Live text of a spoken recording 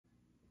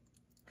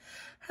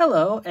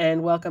Hello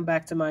and welcome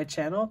back to my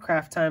channel,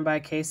 Craft Time by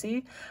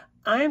Casey.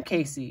 I'm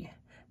Casey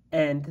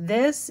and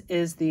this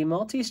is the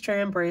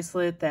multi-strand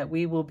bracelet that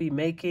we will be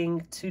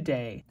making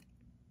today.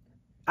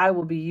 I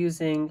will be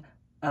using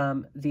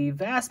the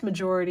vast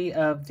majority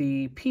of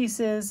the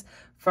pieces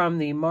from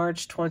the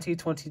March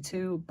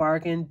 2022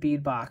 bargain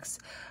bead box.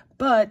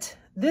 But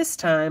this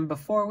time,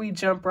 before we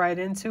jump right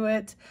into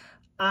it,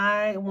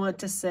 I want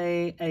to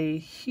say a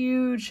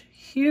huge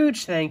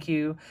thank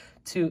you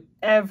to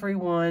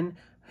everyone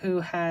who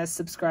has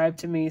subscribed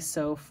to me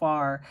so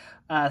far.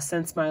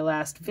 Since my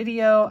last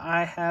video,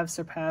 I have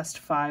surpassed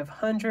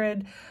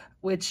 500,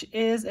 which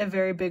is a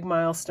very big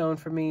milestone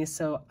for me.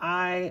 So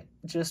I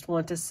just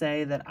want to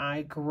say that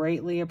I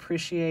greatly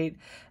appreciate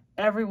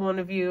every one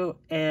of you,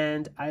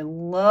 and I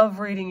love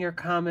reading your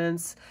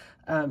comments.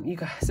 You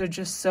guys are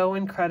just so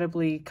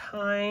incredibly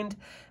kind,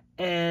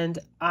 and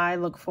I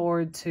look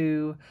forward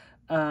to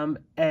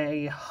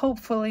a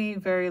hopefully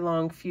very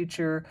long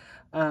future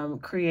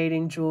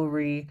creating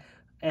jewelry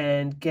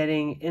and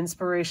getting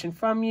inspiration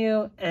from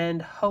you,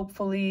 and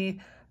hopefully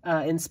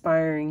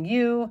inspiring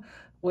you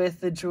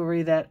with the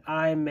jewelry that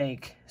I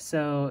make.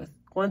 So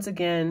once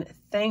again,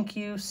 thank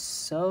you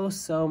so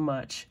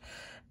much.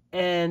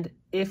 And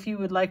if you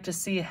would like to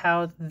see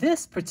how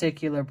this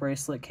particular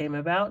bracelet came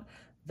about,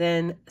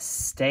 then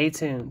stay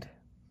tuned.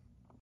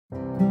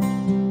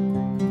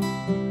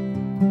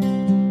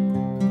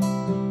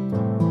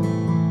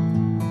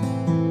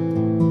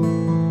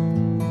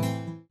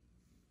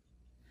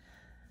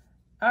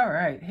 All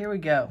right, here we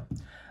go.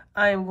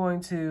 I am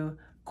going to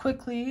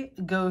quickly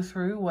go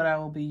through what I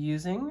will be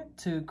using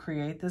to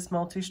create this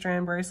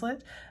multi-strand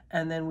bracelet,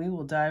 and then we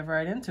will dive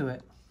right into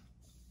it.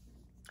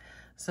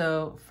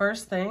 So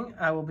first thing,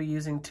 I will be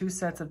using 2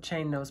 sets of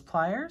chain nose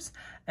pliers,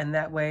 and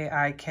that way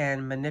I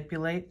can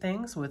manipulate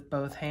things with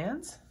both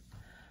hands.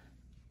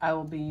 I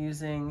will be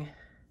using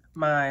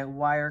my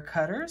wire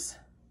cutters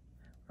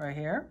right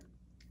here,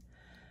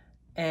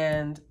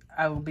 and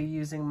I will be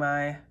using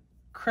my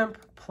crimp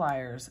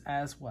pliers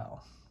as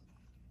well.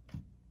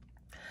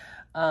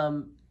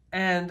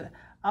 And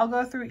I'll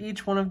go through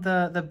each one of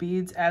the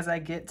beads as I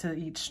get to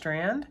each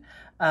strand.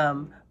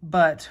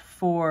 But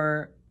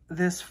for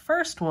this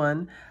first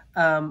one,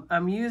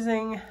 I'm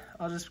using,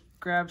 I'll just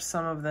grab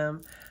some of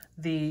them,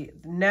 the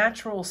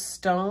natural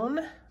stone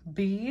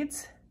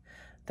beads,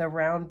 the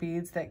round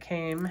beads that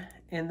came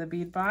in the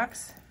bead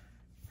box.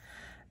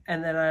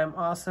 And then I'm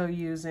also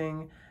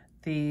using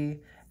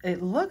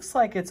it looks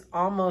like it's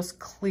almost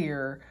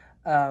clear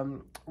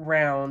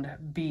round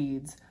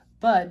beads,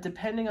 but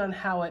depending on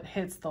how it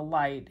hits the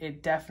light,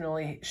 it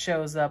definitely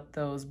shows up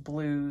those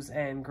blues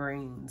and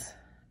greens.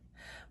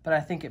 But I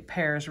think it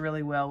pairs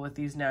really well with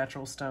these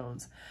natural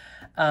stones.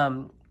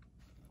 And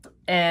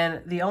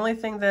the only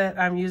thing that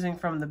I'm using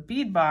from the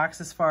bead box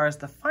as far as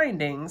the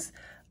findings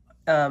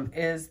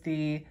is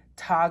the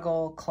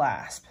toggle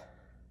clasp.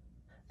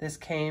 This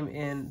came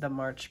in the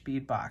March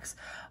bead box.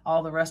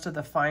 All the rest of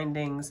the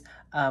findings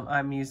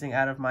I'm using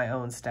out of my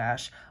own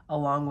stash,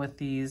 along with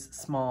these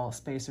small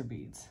spacer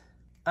beads.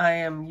 I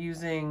am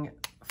using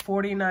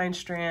 49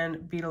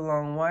 strand bead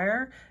along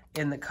wire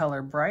in the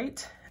color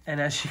Bright.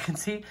 And as you can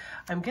see,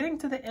 I'm getting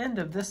to the end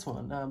of this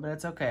one, but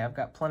it's okay. I've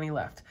got plenty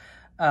left.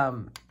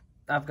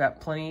 I've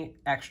got plenty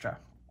extra.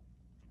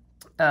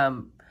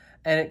 And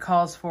it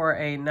calls for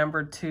a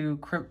number 2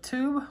 crimp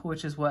tube,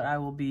 which is what I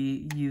will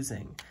be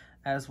using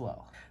as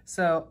well.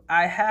 So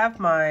I have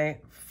my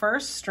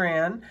first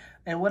strand,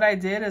 and what I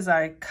did is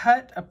I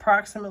cut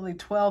approximately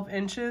 12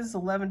 inches,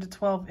 11 to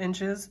 12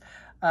 inches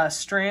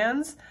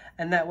strands,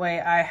 and that way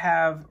I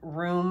have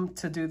room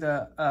to do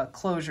the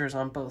closures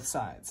on both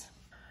sides.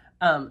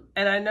 And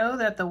I know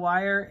that the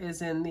wire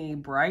is in the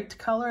bright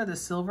color, the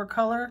silver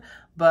color,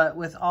 but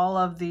with all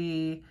of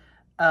the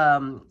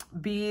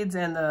beads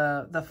and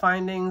the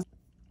findings,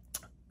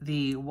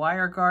 the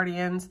wire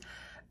guardians,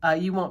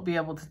 you won't be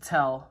able to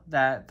tell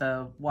that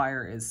the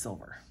wire is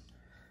silver.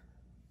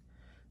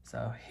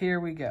 So here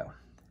we go.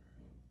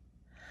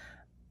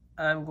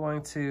 I'm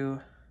going to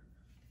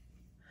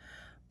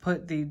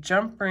put the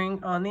jump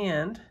ring on the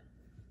end.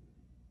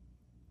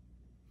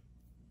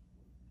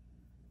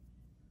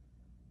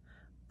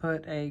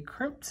 Put a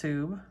crimp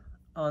tube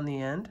on the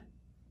end.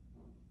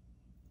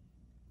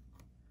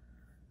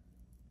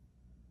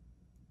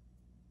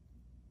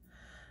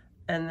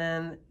 And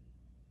then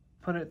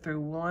put it through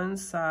one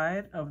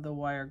side of the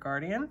wire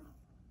guardian.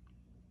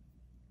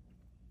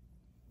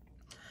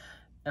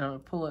 And I'm going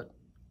to pull it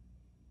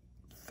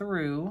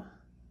through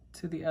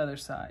to the other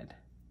side.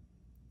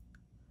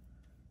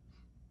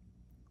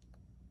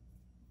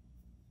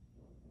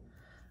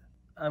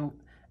 And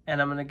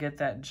I'm going to get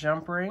that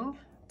jump ring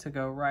to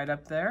go right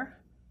up there.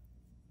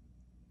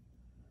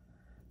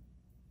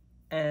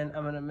 And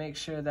I'm going to make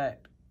sure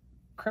that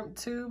crimp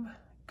tube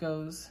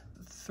goes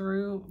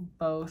through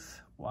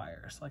both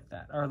wires like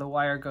that, or the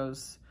wire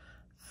goes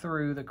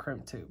through the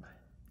crimp tube.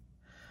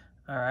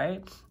 All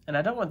right, and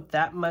I don't want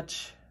that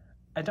much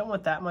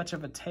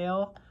of a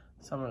tail,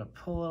 so I'm going to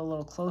pull it a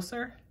little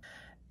closer,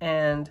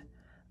 and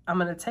I'm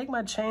going to take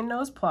my chain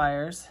nose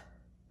pliers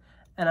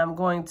and I'm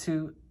going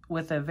to,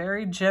 with a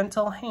very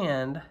gentle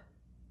hand,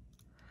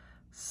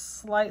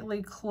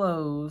 slightly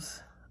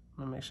close,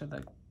 I'm gonna make sure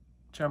the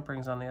jump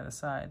ring's on the other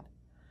side,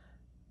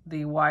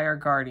 the wire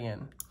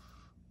guardian.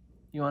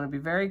 You want to be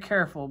very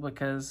careful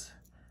because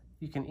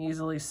you can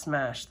easily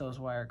smash those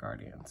wire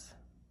guardians.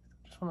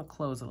 Just want to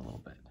close it a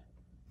little bit.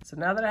 So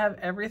now that I have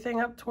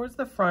everything up towards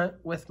the front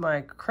with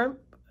my crimp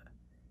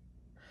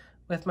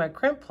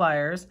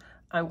pliers,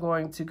 I'm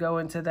going to go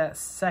into that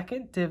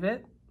second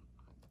divot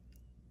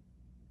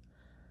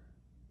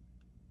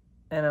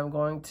and I'm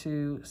going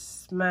to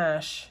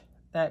smash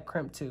that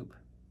crimp tube.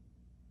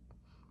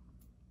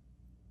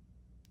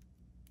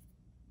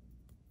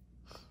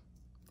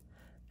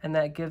 And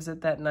that gives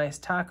it that nice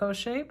taco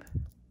shape.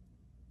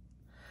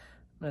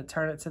 I'm going to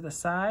turn it to the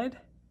side.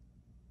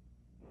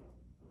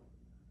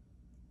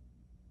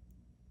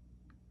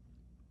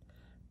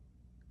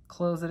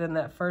 Close it in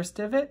that first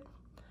divot.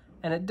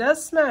 And it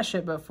does smash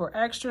it, but for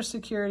extra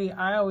security,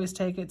 I always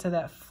take it to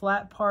that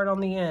flat part on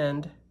the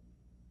end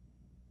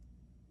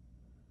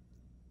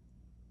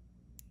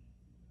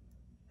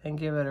and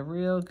give it a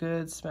real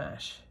good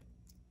smash.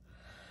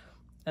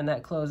 And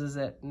that closes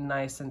it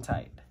nice and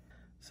tight.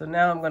 So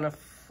now I'm going to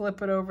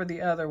flip it over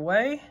the other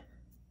way,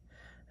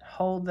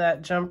 hold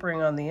that jump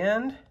ring on the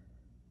end.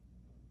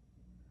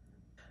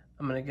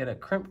 I'm going to get a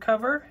crimp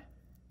cover.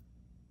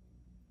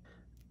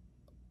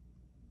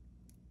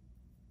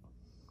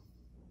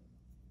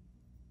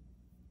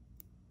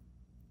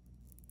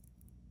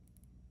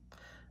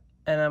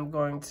 And I'm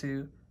going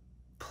to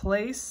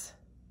place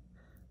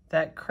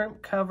that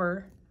crimp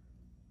cover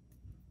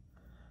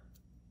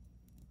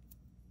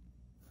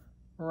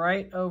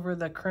right over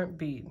the crimp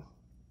bead,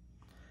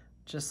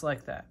 just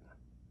like that.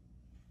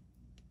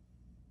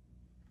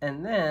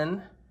 And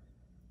then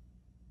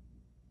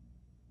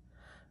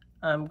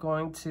I'm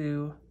going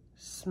to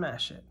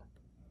smash it.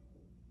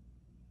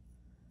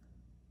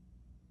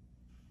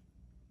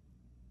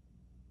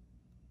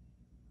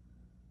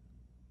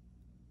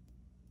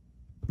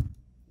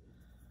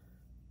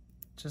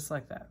 Just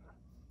like that.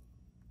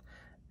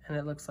 And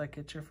it looks like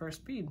it's your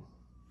first bead.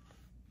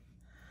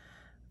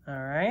 All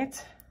right,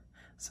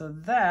 so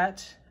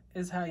that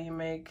is how you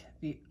make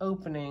the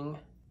opening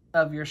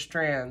of your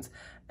strands.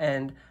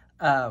 And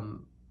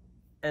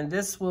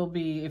this will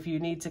be, if you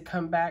need to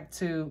come back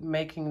to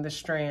making the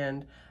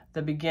strand,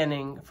 the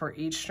beginning for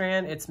each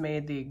strand, it's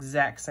made the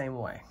exact same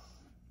way.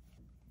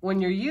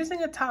 When you're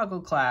using a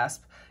toggle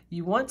clasp,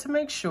 you want to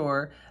make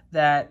sure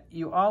that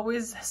you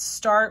always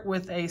start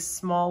with a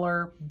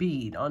smaller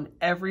bead on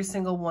every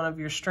single one of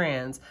your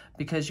strands,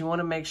 because you want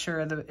to make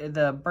sure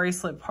the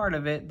bracelet part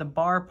of it, the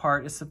bar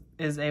part,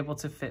 is able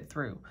to fit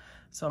through.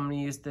 So I'm going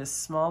to use this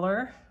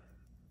smaller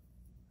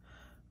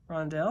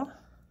rondelle,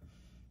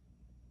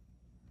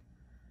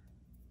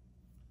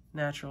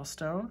 natural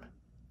stone,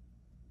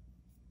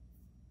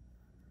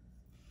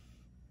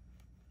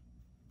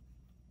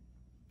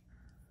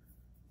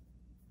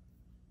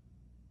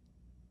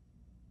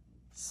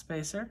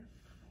 spacer,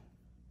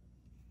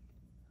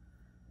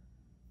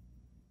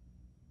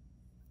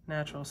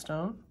 natural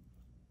stone,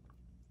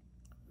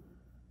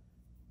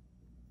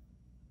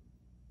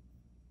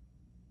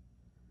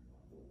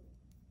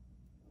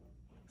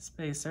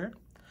 spacer,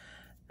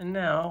 and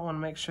now I want to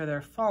make sure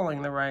they're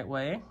falling the right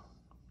way.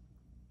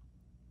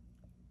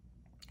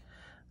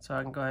 So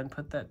I can go ahead and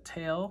put that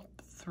tail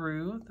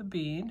through the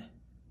bead.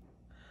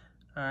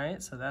 All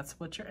right, so that's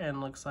what your end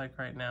looks like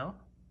right now.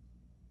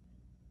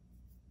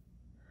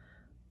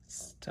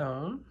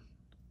 Stone,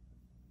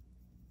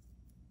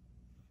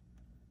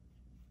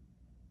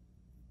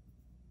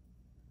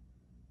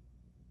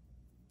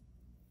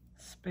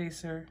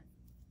 spacer,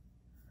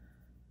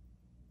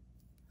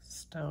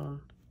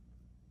 stone,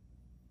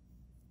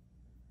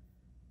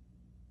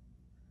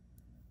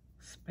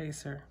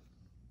 spacer,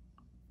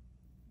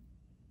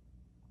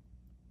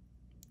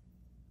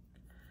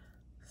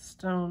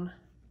 stone,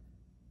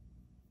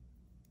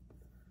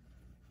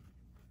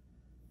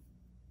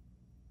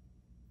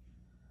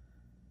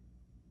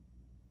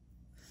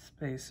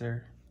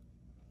 spacer,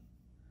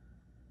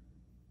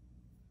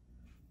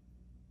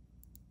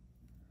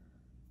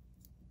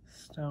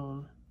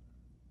 stone,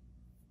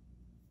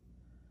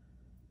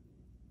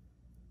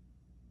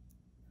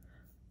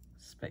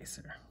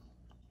 spacer.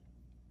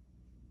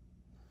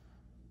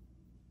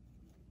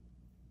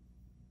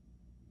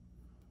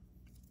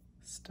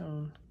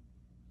 Stone.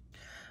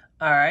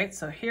 All right,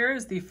 so here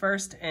is the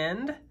first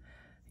end.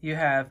 You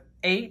have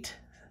 8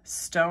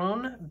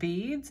 stone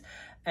beads,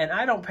 and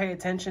I don't pay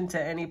attention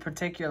to any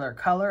particular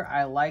color.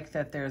 I like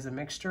that there's a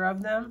mixture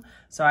of them,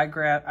 so I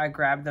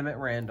grab them at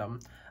random.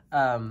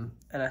 And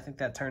I think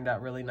that turned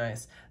out really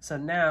nice. So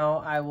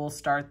now I will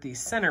start the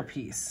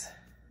centerpiece.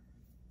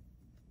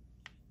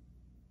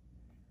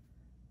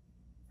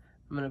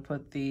 I'm going to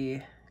put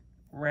the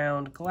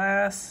round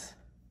glass,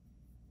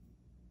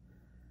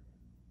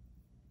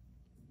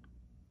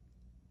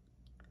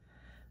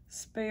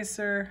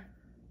 spacer,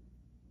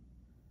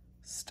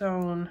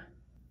 stone,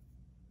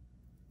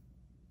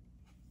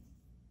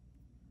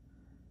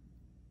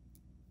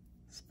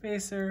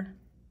 spacer,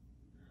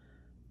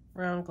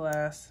 round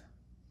glass,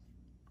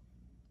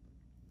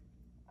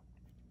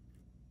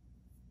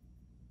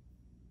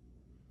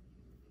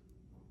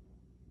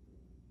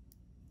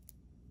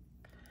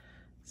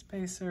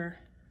 spacer,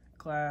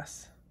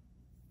 glass,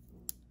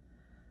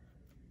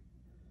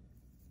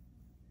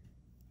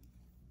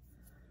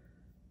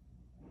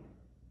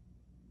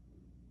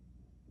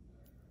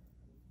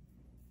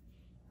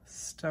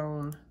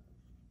 stone,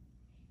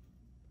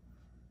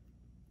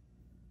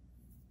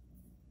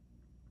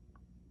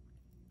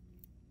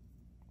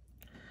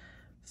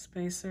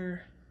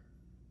 spacer,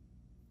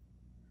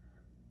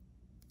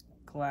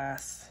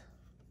 glass,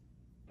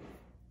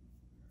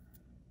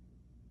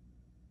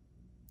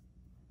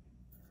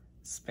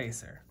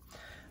 spacer.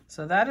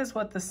 So that is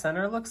what the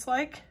center looks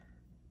like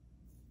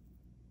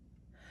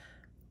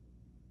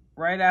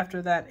right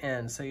after that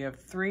end. So you have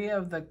 3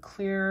 of the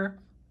clear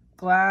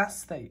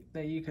glass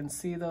that you can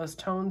see those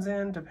tones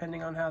in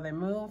depending on how they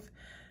move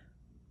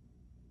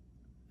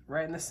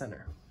right in the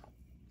center.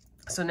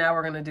 So now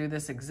we're going to do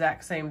this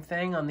exact same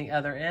thing on the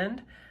other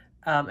end,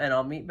 and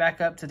I'll meet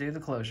back up to do the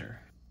closure.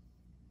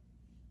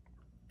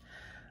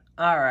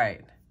 All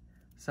right,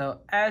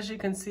 so as you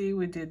can see,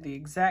 we did the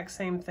exact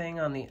same thing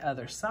on the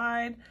other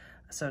side.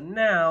 So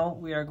now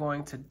we are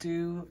going to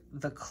do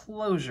the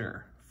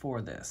closure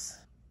for this.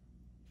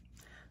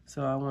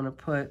 So I want to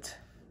put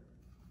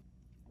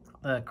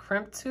the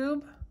crimp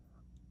tube,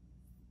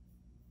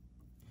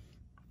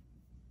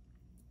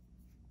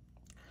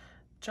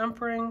 jump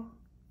ring,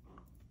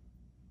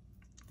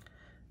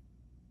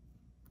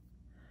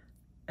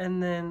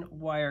 and then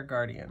wire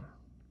guardian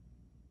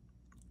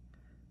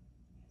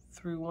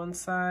through one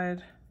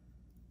side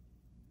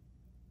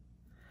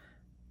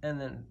and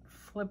then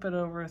flip it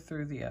over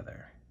through the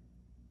other.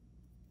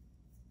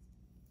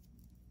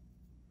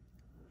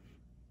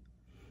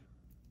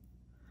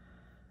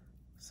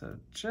 So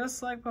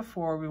just like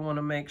before, we want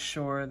to make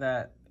sure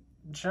that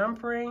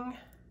jump ring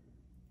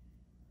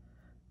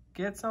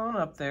gets on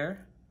up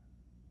there.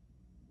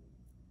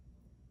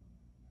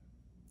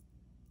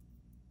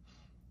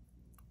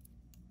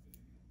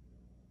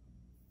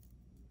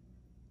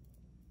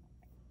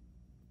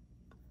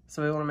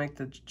 So we want to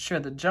make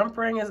sure the jump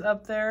ring is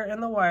up there in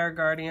the wire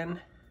guardian,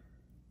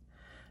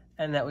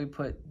 and that we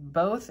put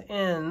both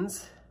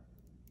ends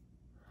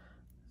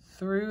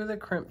through the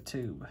crimp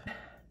tube.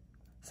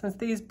 Since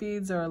these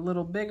beads are a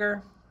little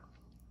bigger,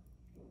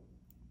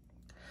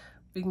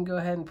 we can go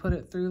ahead and put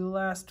it through the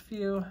last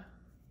few.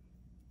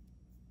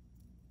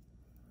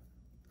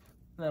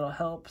 That'll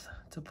help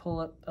to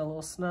pull it a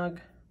little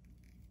snug.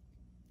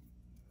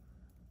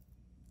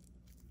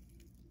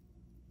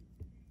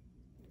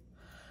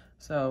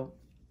 So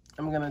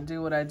I'm gonna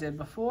do what I did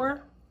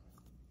before,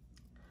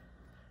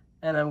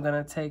 and I'm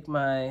gonna take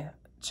my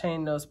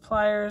chain nose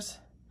pliers,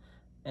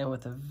 and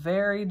with a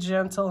very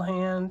gentle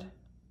hand,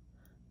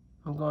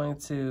 I'm going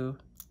to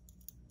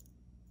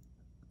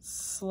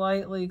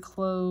slightly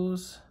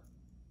close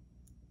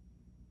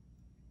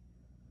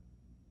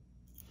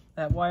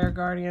that wire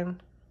guardian,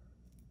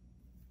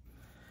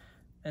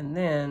 and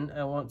then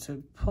I want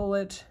to pull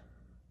it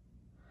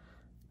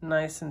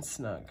nice and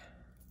snug.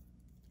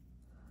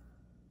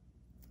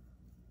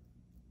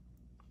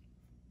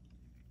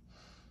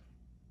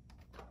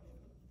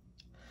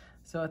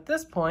 So at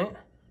this point,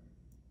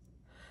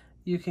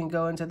 you can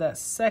go into that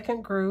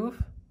second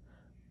groove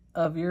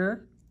of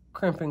your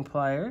crimping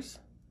pliers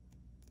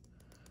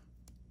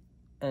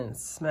and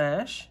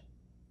smash.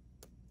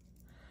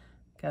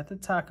 Got the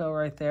taco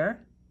right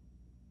there.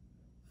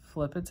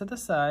 Flip it to the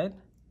side.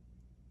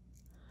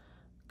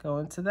 Go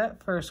into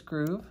that first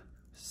groove,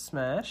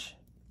 smash.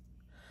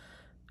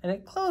 And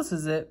it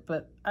closes it,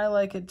 but I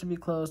like it to be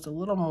closed a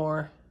little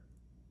more.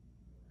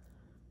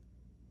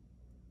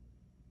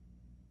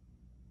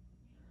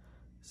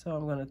 So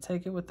I'm going to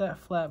take it with that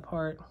flat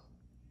part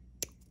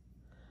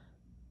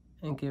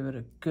and give it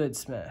a good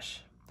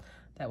smash.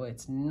 That way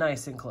it's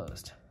nice and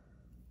closed.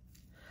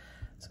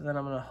 So then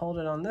I'm going to hold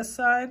it on this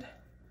side,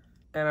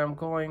 and I'm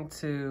going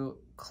to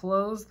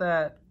close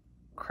that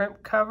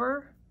crimp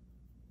cover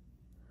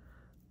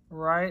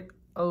right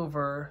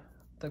over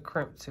the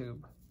crimp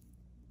tube.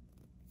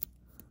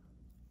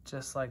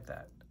 Just like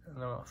that. And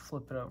then I'll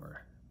flip it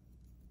over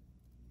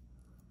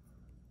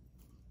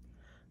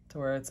to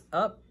where it's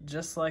up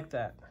just like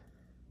that.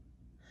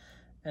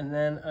 And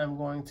then I'm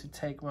going to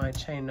take my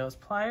chain nose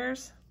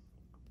pliers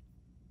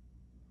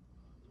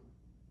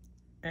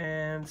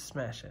and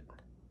smash it.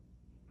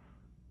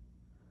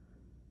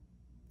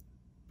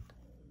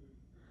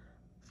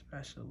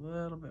 Smash it a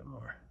little bit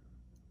more.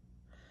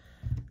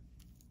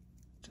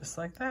 Just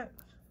like that.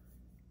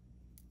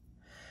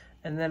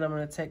 And then I'm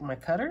going to take my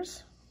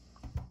cutters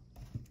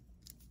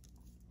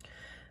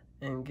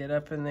and get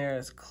up in there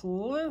as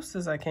close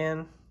as I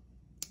can.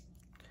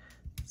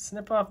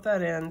 Snip off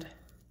that end,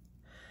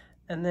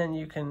 and then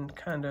you can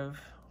kind of,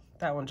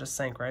 that one just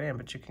sank right in,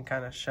 but you can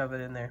kind of shove it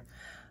in there.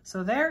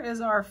 So there is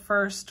our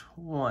first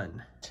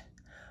one.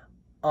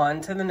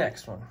 On to the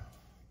next one.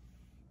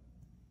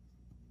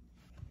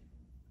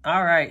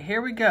 All right,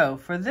 here we go.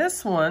 For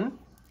this one,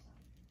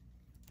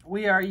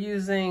 we are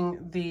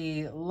using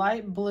the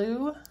light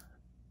blue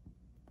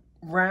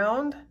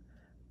round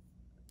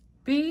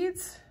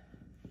beads.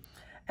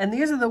 And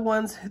these are the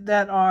ones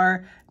that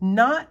are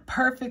not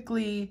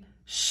perfectly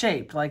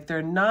shaped, like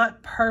they're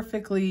not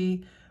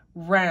perfectly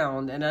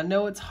round. And I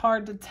know it's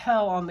hard to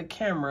tell on the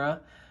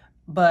camera,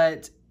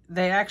 but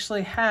they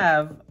actually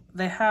have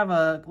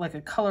a like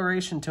a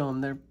coloration to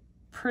them. They're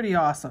pretty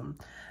awesome.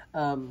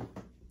 And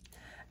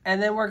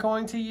then we're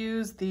going to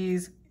use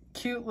these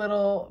cute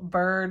little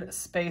bird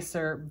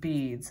spacer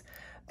beads.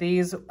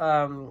 These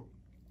are,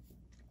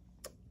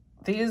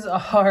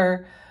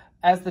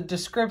 as the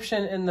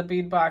description in the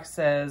bead box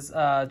says,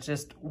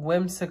 just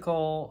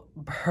whimsical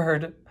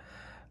bird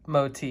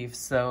motifs.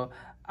 So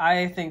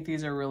I think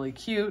these are really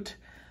cute.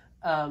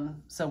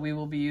 So we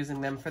will be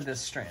using them for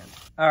this strand.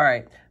 All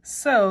right,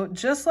 so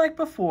just like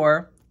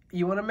before,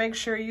 you want to make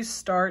sure you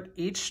start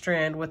each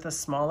strand with a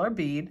smaller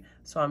bead.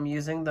 So I'm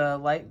using the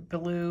light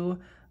blue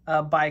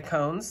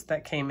bicones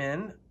that came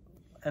in,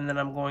 and then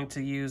I'm going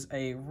to use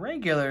a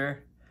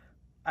regular,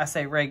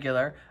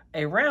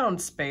 a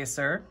round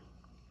spacer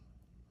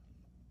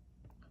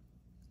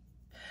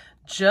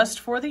just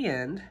for the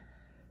end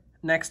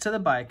next to the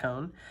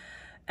bicone.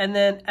 And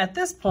then at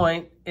this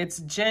point, it's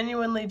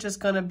genuinely just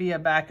going to be a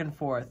back and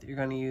forth. You're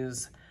going to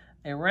use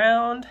a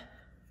round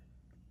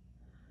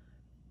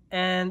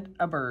and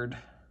a bird.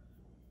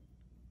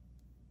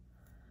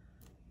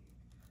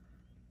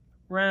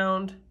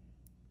 Round,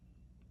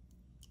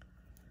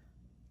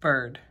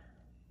 bird.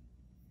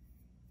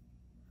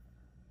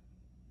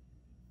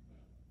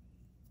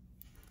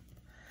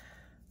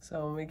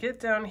 So when we get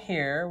down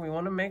here, we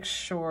want to make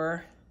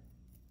sure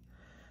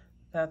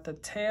that the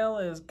tail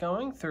is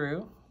going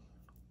through.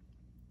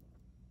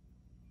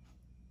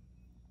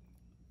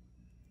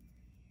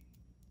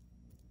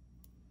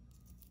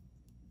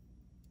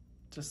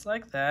 Just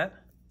like that.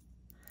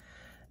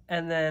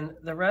 And then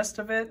the rest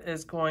of it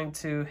is going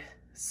to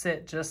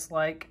sit just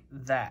like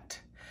that.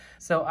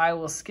 So I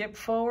will skip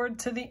forward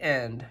to the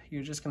end.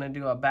 You're just going to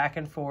do a back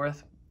and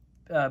forth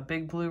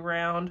big blue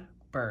round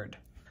bird.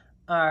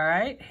 All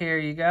right, here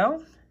you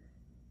go.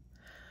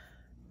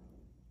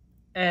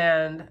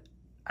 And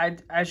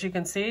as you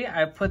can see,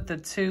 I put the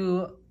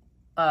two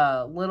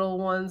little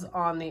ones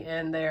on the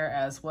end there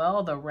as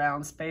well, the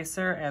round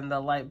spacer and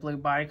the light blue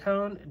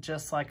bicone,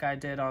 just like I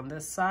did on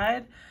this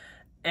side.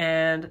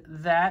 And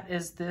that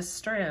is this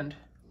strand.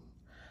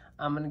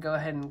 I'm gonna go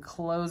ahead and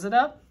close it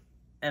up,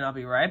 and I'll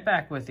be right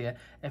back with you.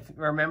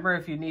 Remember,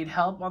 if you need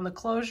help on the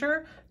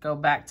closure, go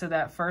back to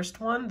that first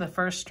one, the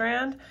first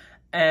strand,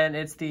 and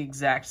it's the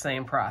exact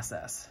same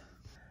process.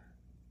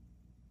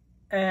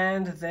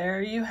 And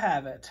there you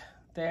have it.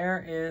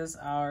 There is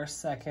our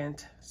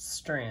second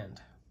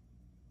strand.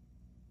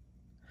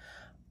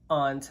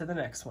 On to the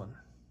next one.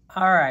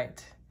 All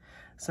right,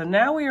 so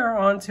now we are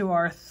on to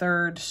our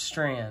third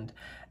strand.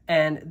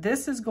 And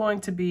this is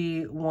going to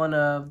be one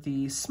of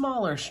the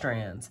smaller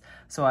strands.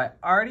 So I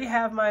already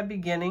have my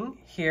beginning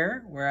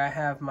here where I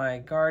have my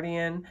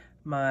guardian,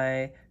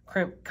 my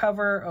crimp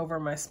cover over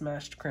my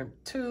smashed crimp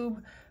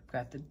tube, I've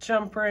got the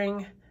jump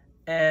ring,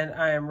 and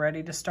I am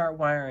ready to start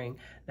wiring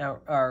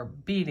now, or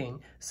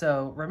beading.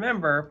 So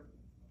remember,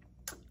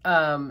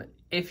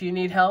 if you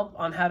need help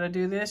on how to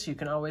do this, you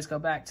can always go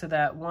back to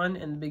that one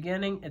in the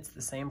beginning. It's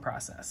the same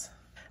process.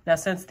 Now,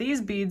 since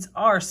these beads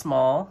are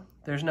small,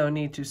 there's no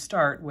need to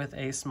start with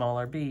a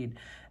smaller bead.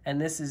 And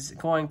this is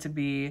going to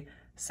be,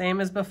 same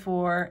as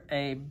before,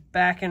 a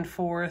back and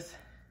forth.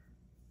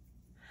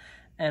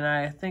 And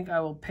I think I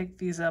will pick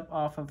these up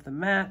off of the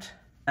mat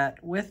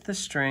with the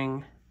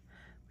string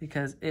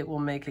because it will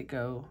make it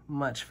go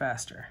much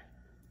faster.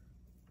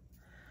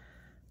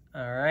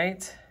 All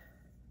right.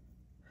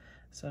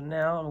 So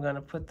now I'm going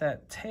to put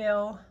that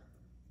tail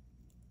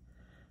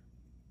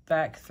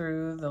back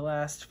through the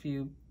last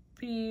few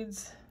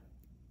beads.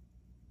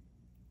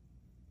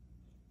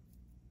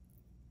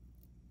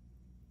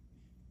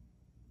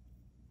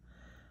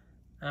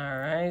 All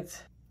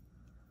right.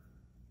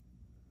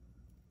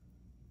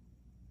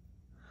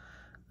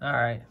 All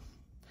right.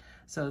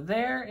 So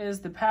there is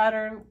the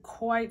pattern,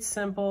 quite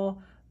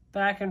simple,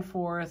 back and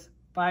forth,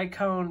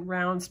 bicone,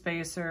 round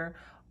spacer,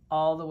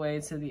 all the way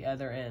to the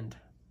other end.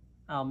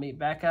 I'll meet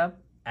back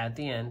up at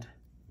the end.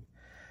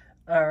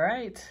 All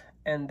right,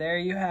 and there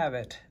you have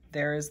it.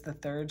 There is the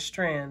third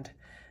strand,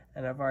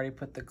 and I've already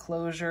put the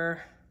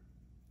closure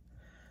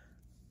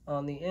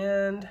on the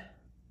end.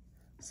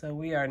 So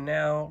we are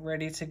now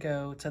ready to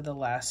go to the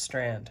last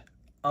strand.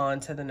 On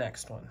to the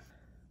next one.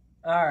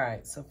 All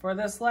right, so for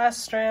this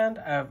last strand,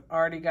 I've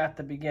already got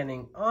the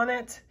beginning on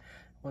it.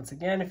 Once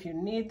again, if you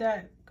need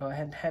that, go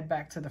ahead and head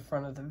back to the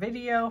front of the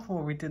video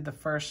where we did the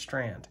first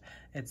strand.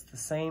 It's the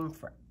same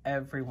for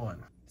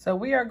everyone. So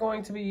we are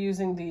going to be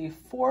using the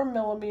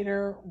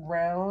 4mm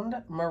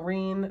round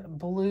marine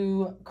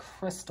blue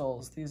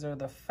crystals. These are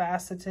the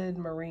faceted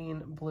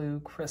marine blue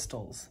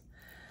crystals.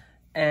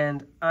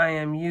 And I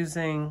am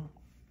using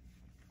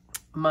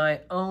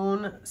my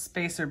own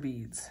spacer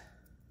beads.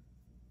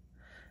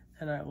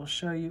 And I will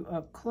show you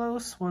up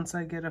close once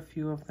I get a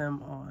few of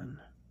them on.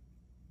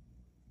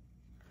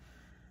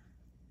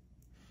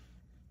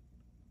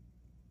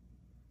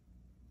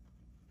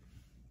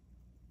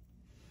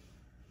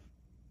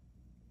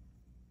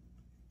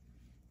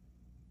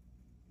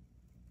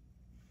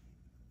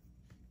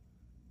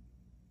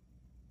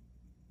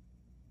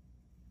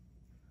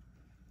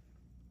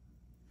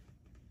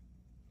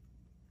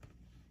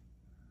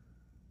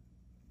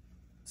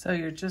 So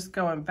you're just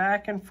going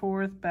back and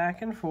forth,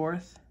 back and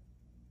forth.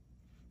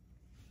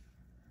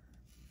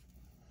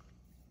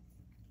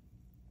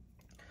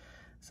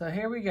 So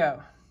here we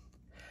go.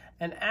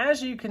 And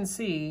as you can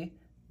see,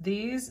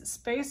 these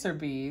spacer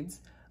beads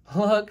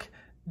look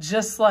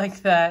just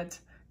like that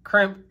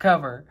crimp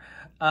cover.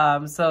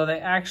 So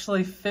they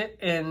actually fit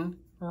in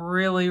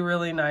really,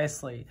 really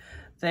nicely.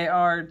 They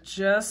are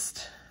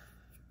just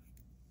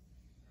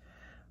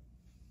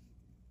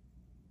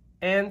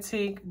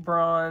antique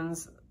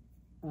bronze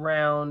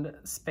round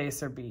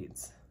spacer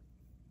beads.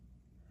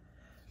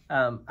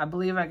 I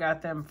believe I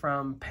got them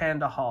from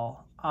Panda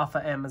Haul off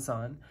of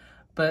Amazon,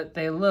 but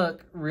they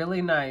look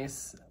really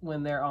nice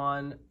when they're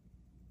on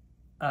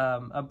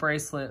a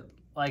bracelet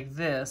like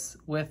this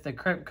with the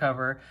crimp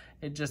cover.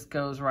 It just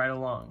goes right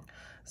along.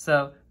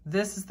 So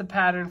this is the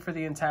pattern for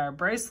the entire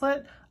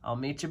bracelet. I'll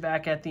meet you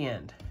back at the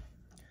end.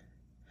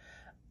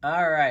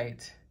 All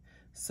right,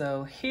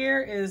 so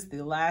here is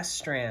the last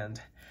strand,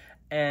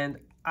 and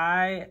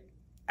I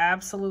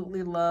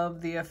absolutely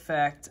love the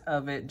effect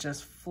of it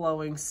just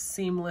flowing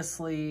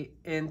seamlessly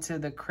into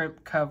the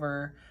crimp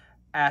cover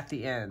at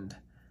the end.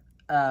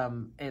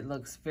 It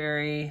looks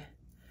very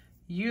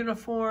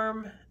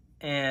uniform,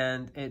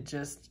 and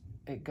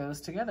it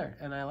goes together,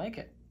 and I like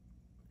it.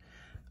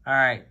 All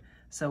right,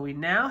 so we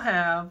now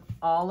have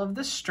all of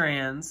the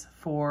strands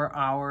for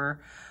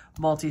our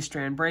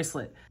multi-strand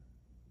bracelet.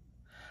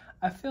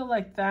 I feel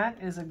like that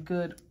is a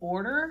good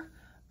order.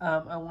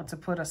 I want to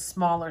put a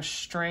smaller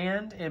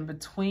strand in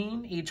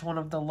between each one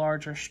of the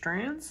larger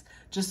strands,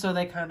 just so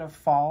they kind of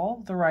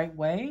fall the right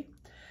way.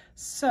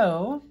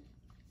 So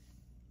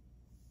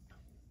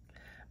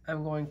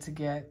I'm going to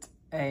get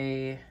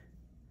a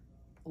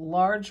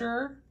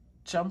larger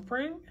jump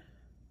ring.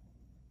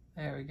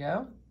 There we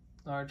go,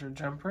 larger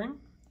jump ring.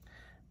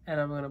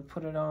 And I'm going to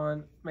put it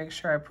on, make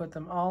sure I put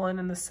them all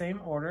in the same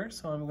order.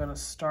 So I'm going to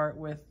start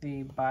with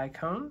the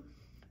bicone.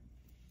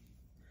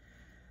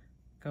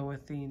 Go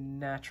with the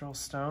natural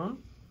stone,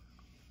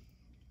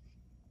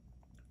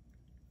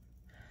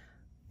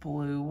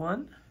 blue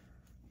one,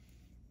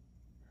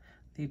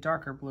 the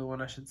darker blue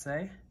one I should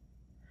say,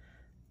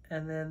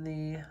 and then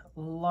the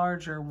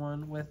larger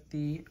one with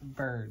the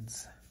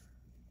birds.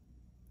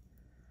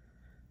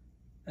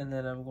 And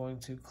then I'm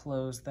going to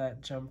close that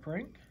jump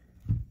ring.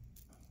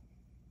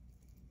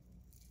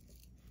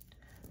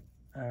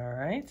 All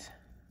right.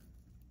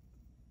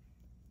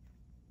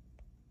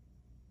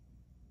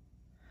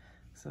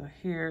 So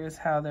here is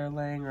how they're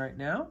laying right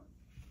now.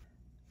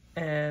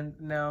 And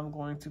now I'm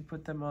going to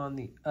put them on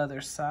the other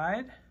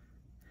side.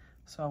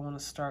 So I want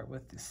to start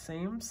with the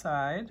same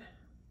side.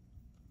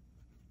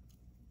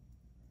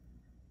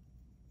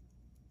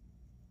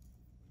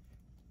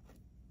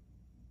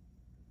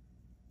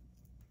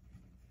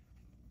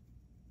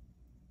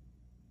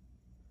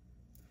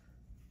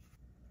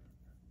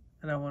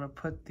 And I want to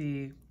put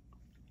the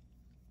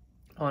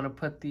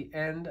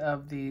end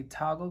of the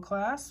toggle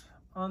clasp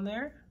on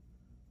there.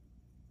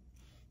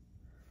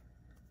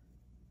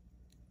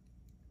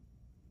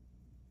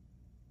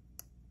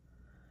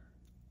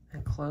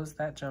 And close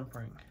that jump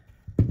ring.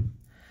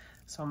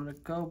 So I'm going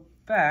to go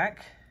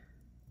back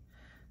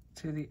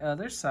to the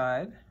other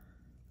side.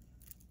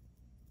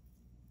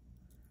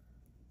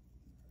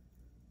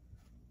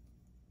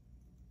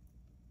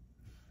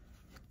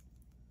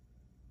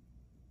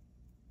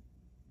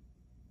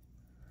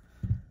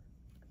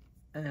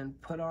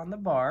 And put on the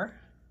bar.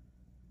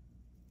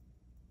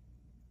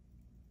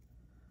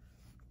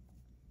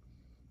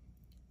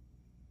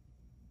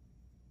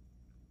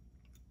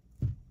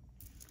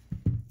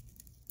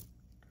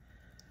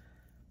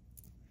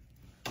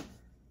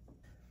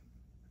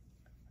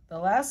 The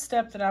last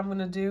step that I'm going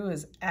to do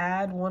is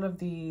add one of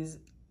these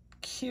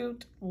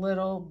cute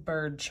little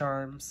bird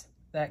charms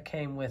that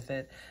came with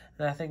it.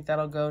 And I think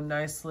that'll go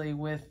nicely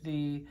with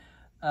the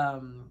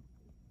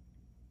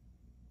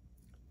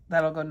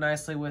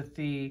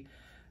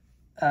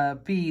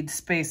bead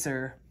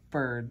spacer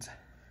birds.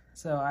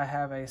 So I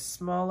have a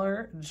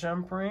smaller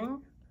jump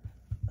ring.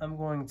 I'm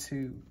going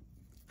to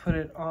put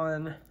it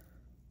on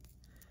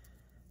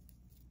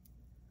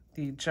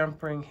the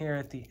jump ring here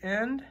at the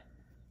end.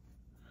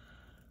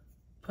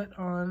 Put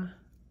on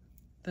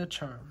the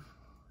charm.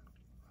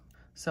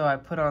 So I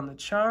put on the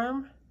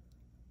charm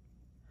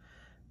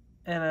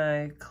and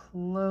I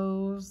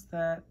close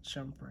that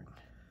jump ring.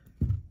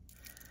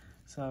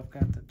 So I've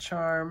got the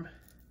charm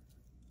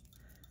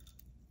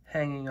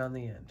hanging on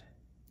the end.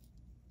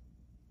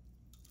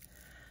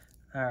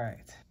 All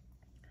right.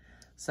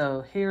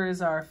 So here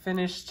is our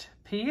finished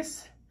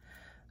piece.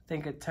 I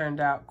think it turned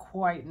out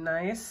quite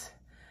nice.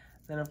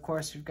 Then of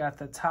course you've got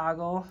the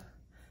toggle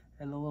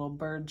and the little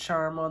bird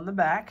charm on the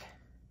back.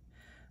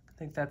 I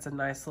think that's a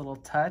nice little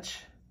touch.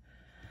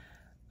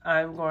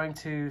 I'm going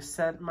to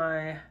set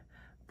my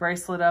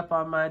bracelet up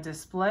on my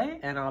display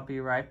and I'll be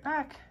right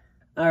back.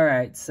 All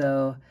right,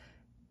 so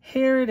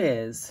here it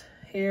is.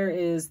 Here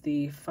is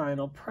the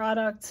final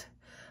product,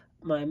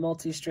 my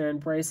multi-strand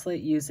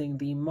bracelet using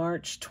the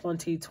March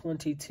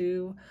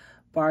 2022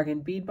 bargain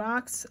bead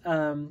box.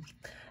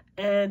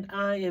 And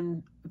I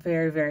am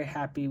very, very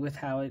happy with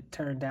how it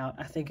turned out.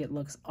 I think it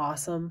looks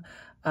awesome.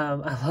 I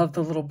love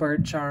the little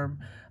bird charm.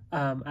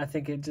 I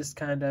think it just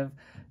kind of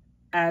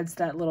adds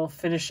that little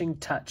finishing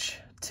touch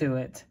to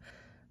it.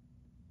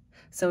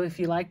 So if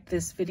you liked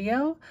this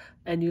video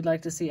and you'd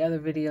like to see other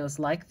videos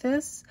like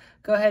this,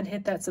 go ahead and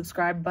hit that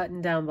subscribe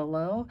button down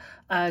below.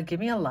 Give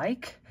me a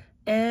like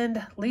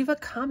and leave a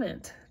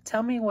comment.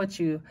 Tell me what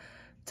you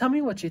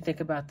think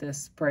about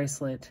this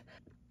bracelet.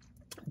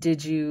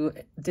 Did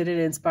it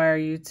inspire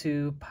you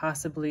to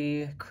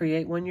possibly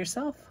create one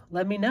yourself?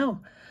 Let me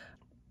know.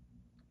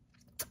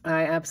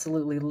 I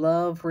absolutely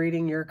love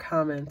reading your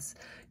comments.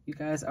 You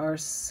guys are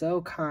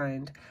so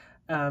kind.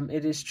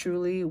 It is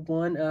truly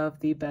one of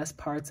the best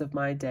parts of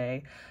my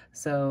day.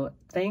 So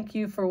thank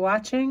you for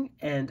watching,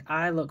 and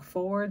I look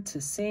forward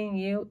to seeing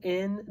you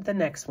in the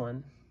next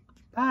one.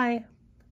 Bye.